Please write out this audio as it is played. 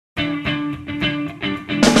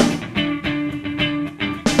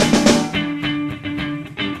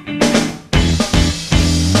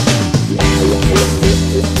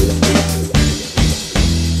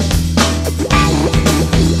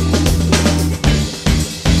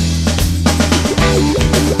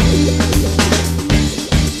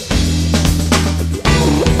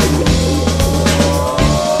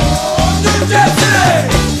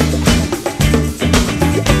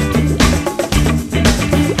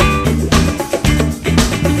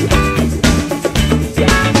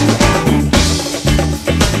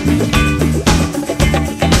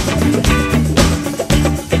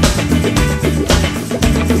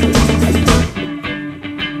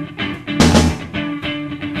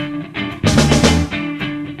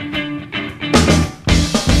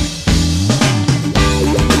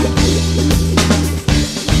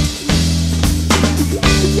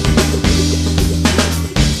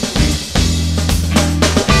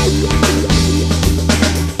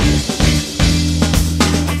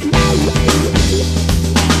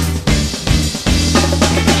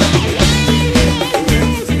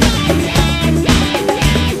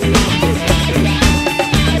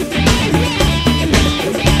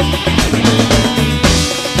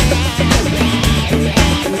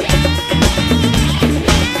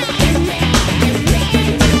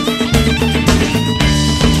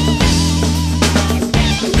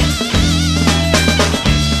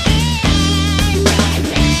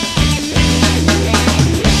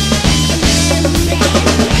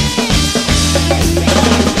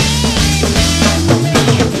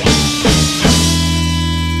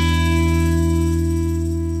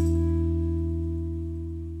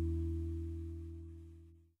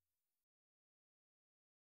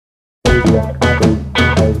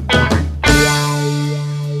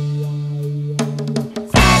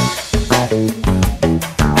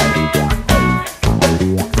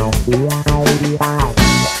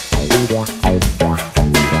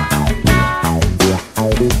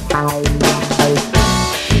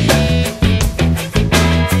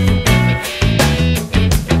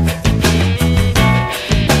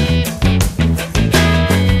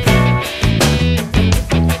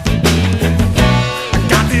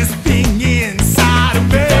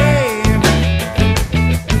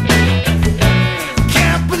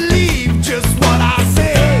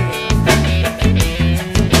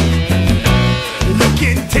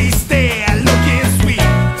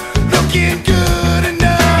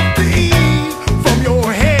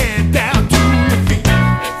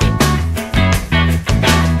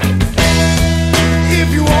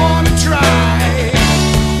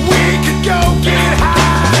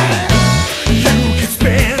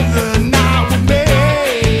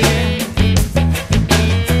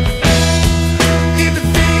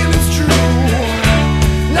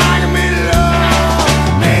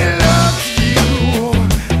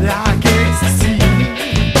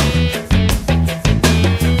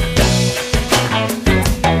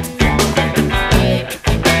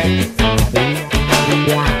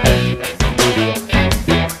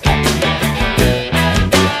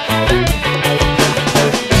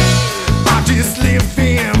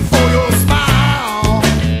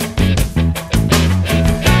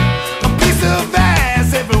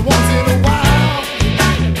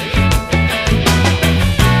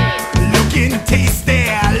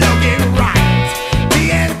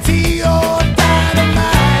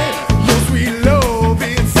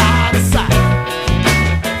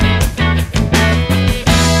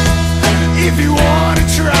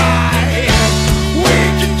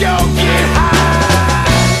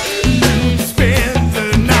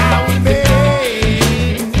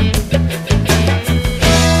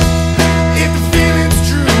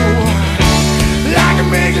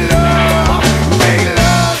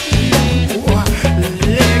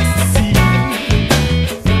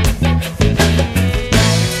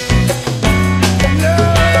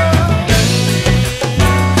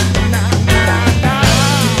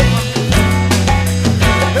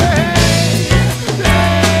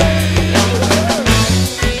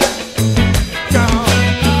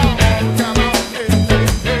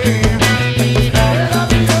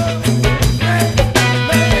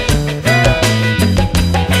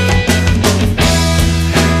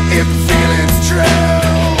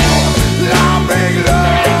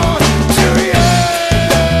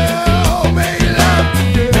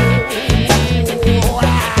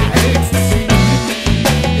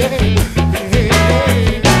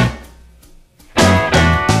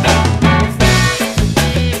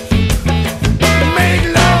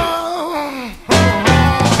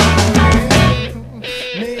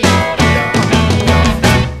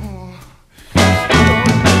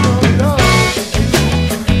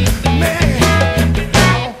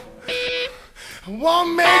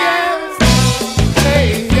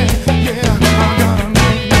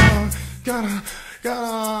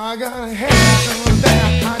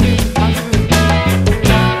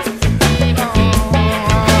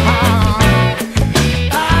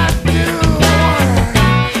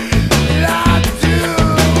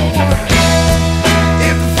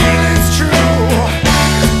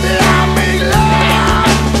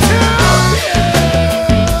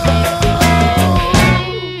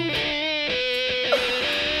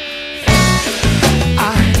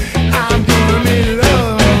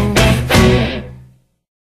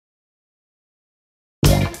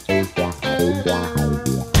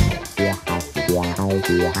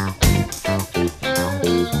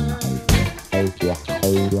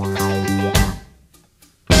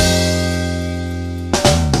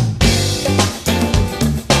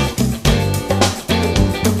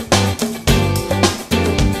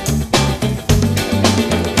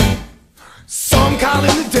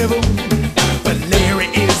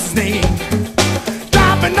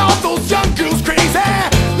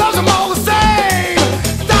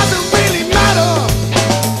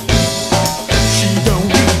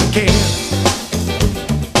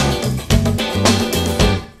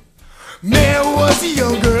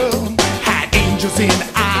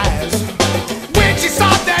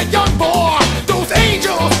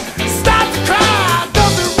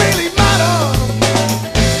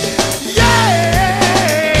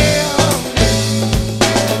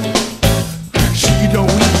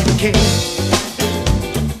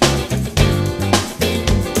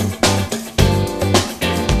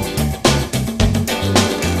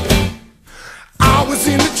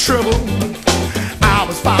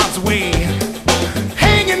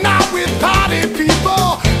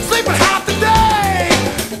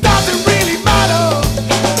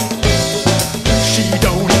She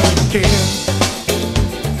don't even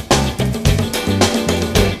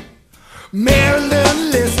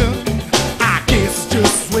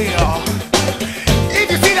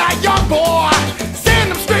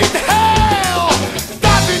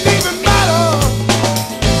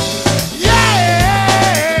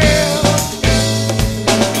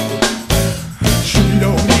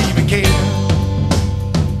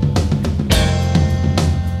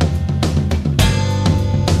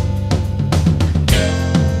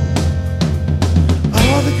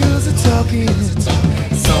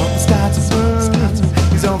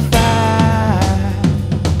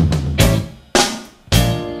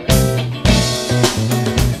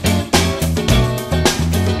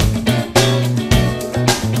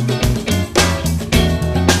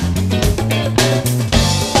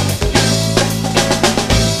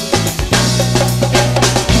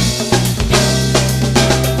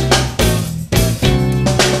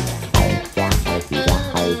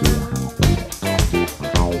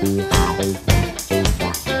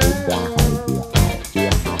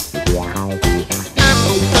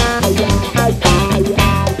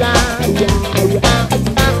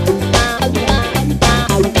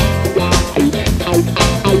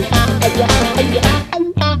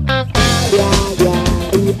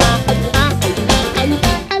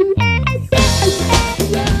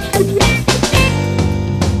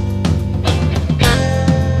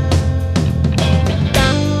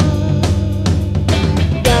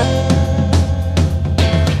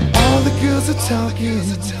talking,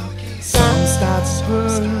 song starts to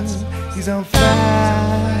whirl, he's on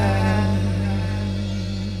fire.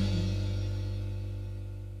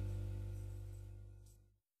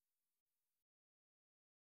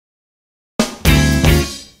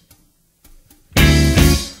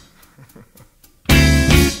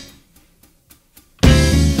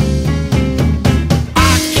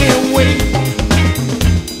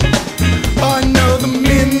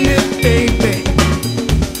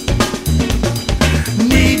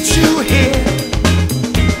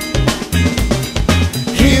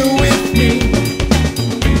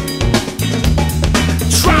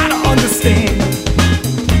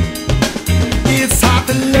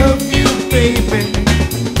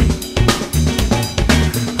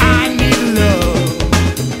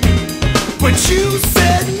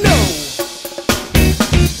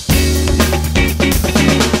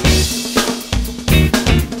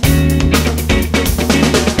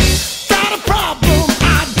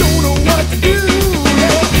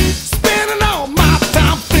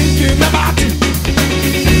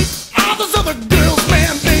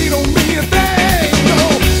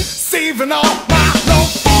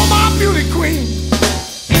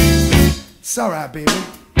 It's alright, baby.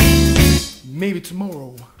 Maybe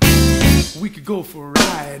tomorrow we could go for a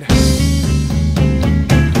ride.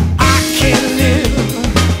 I can't live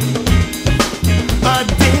a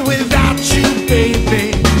day without you,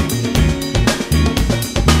 baby.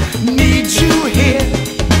 Need you here,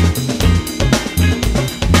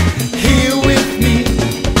 here with me.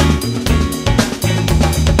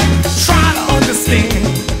 Try to understand,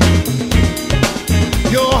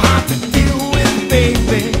 you're hard to deal with,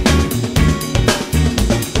 baby.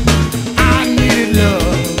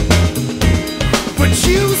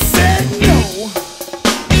 You said no.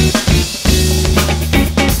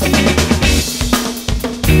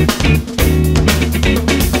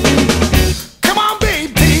 Come on,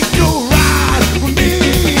 babe, take a ride with me,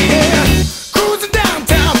 yeah. Cruising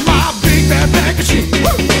downtown, my big bad bag machine.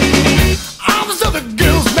 All those other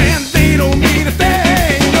girls, man, they don't mean a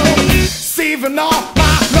thing, no. Saving all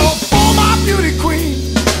my love for my beauty queen.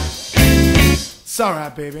 It's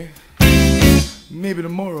alright, baby. Maybe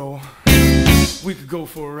tomorrow we could go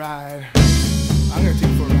for a ride. I'm gonna take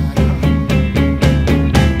you for a ride.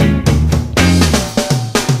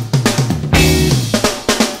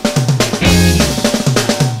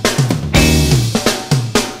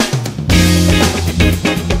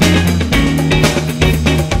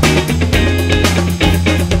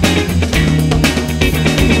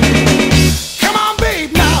 Come on,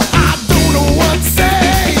 babe, now I don't know what to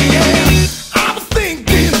say. Yeah. I'm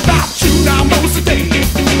thinking about you now most of the day.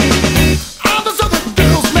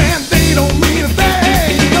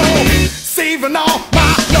 Saving all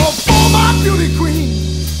my love for my beauty queen.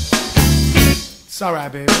 It's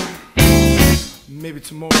alright, baby. Maybe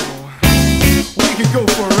tomorrow we could go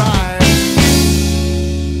for a ride.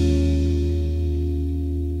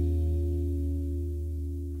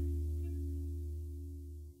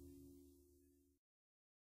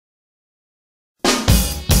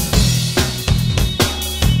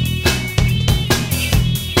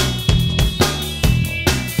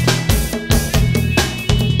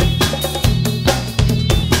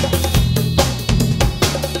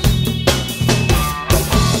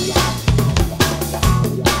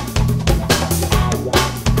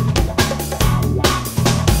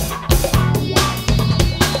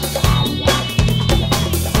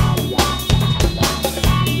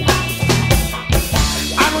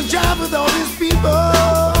 With all these people,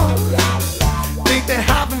 think they're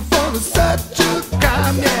having fun with such a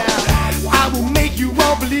time, yeah. I will make you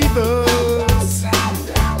all believers.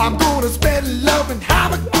 I'm gonna spread love and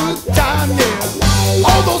have a good time, yeah.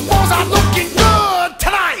 All those boys are looking good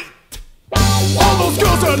tonight. All those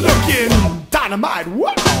girls are looking dynamite.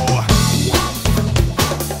 Whoa.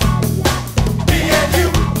 Me and you.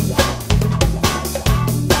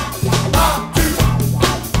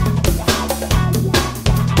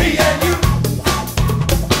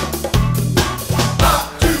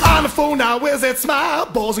 Now where's that smile?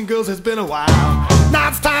 Boys and girls, it's been a while. Now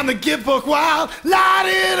it's time to get buck wild. Light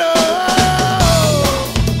it up.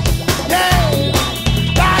 Yeah,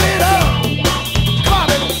 light it up. Come on,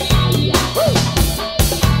 baby. Woo.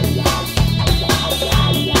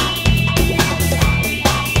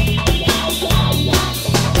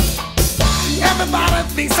 Everybody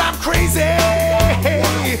thinks I'm crazy.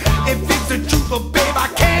 If it's the truth, but babe, I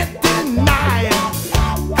can't deny it.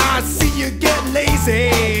 I see you get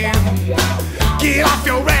lazy. Get off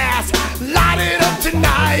your ass, light it up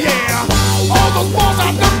tonight, yeah. All those boys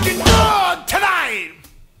are looking good tonight.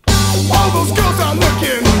 All those girls are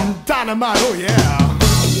looking dynamite, oh yeah.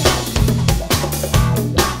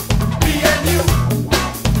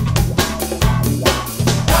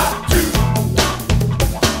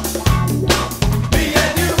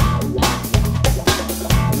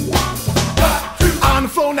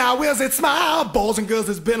 now, where's it smile? Boys and girls,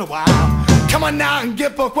 it's been a while. Come on now and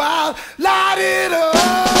get buck wild. Light it up.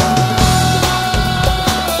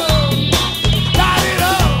 Light it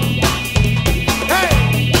up.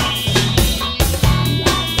 Hey.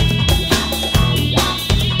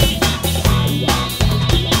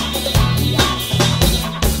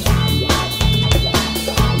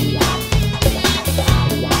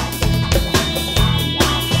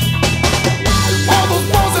 All those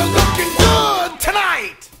boys are looking good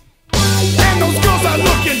tonight. And those girls are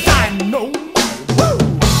looking dynamo. Woo!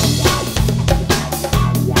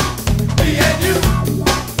 Me and you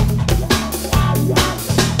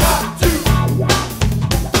got to.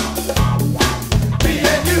 Me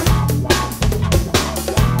and you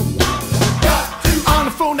got to. On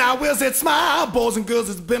the phone now, where's that smile? Boys and girls,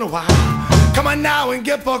 it's been a while. Come on now and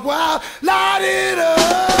get buck wild. Light it up.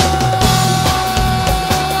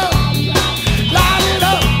 Light it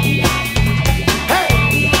up. Hey,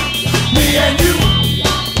 me and you.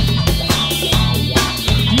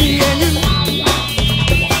 Me and you.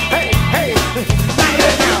 Hey, hey, me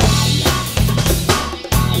and you.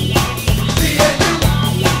 Me and you.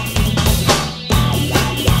 Me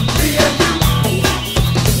and you. Me and you.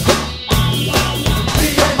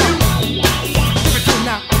 Give it to me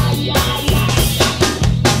now.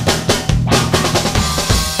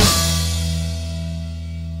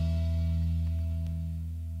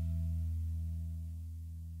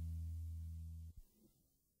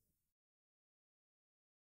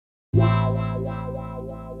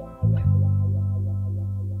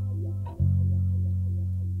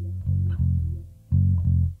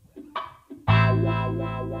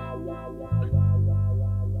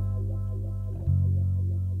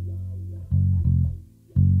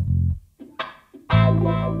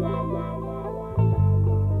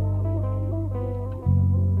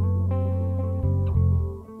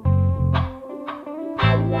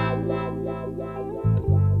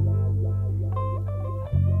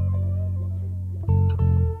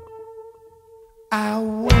 I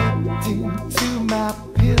went into my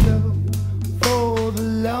pillow for the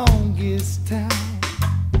longest time.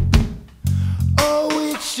 Oh,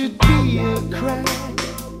 it should be a crime,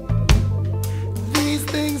 these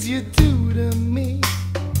things you do to me.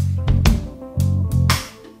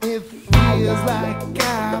 It feels like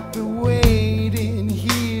I've been waiting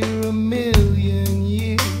here a million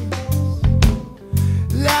years.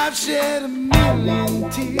 I've shed a million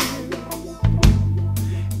tears,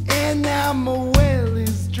 and now my well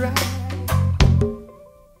is dry.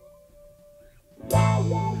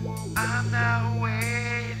 I'm not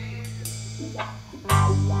waiting,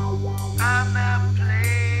 I'm not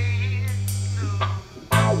playing, no.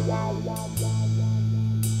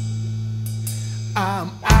 I'm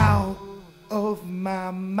out of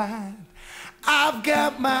my mind, I've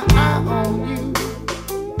got my eye on you.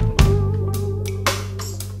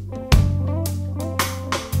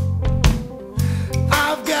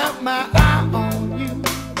 I've got my eye on you.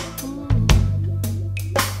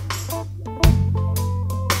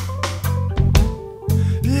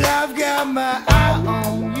 I've got my eye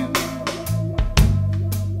on you.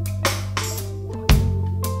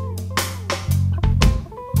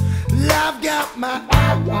 I've got my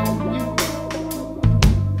eye on you.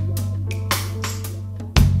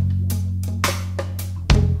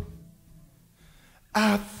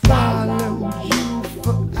 I followed you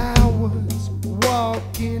for hours,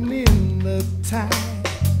 walking in the tide.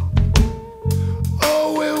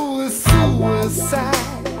 Oh, it was suicide.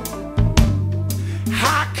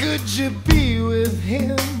 How could you be with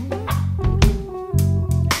him?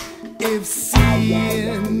 If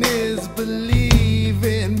seeing is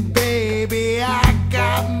believing, baby, I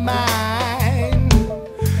got mine.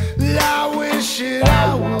 I wish that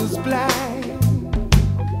I was blind,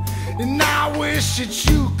 and I wish that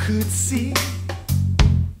you could see.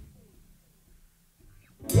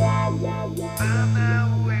 I'm not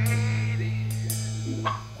waiting,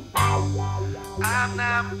 I'm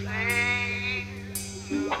not playing,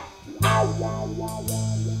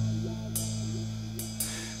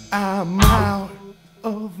 I'm out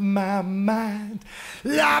of my mind.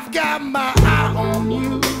 I've got my eye on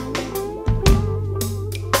you.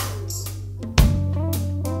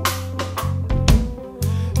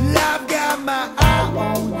 I've got my eye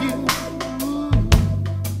on you.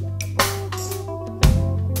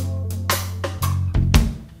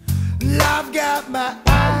 I've got my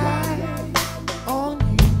eye on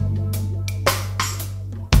you.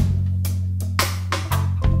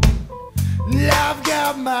 I've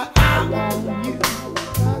got my eye on you.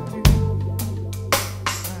 I do.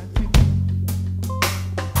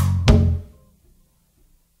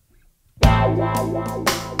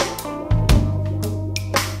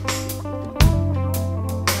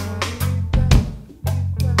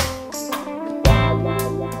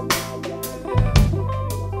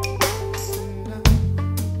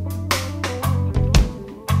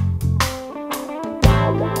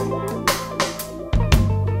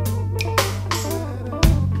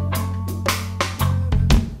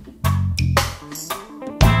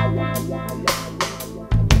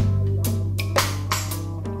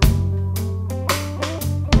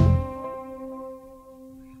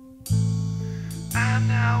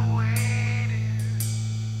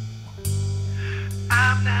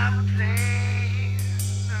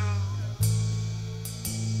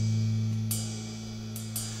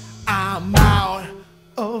 I'm out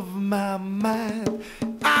of my mind.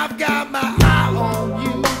 I've got my eye on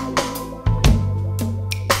you.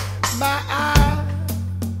 My eye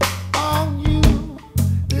on you.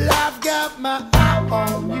 I've got my eye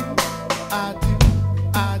on you. I do,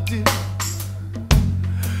 I do.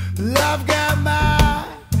 I've got my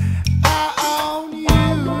eye on you.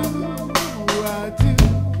 I do,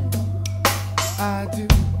 I do.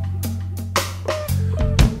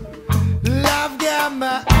 I've got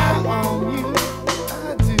my eye on you.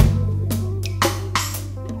 I do.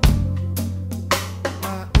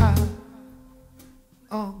 My eye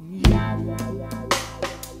on you.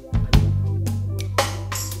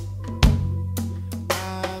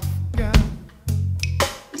 I've got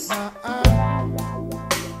my eye.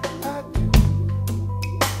 I do.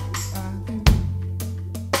 I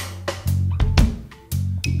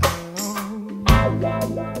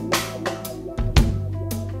do.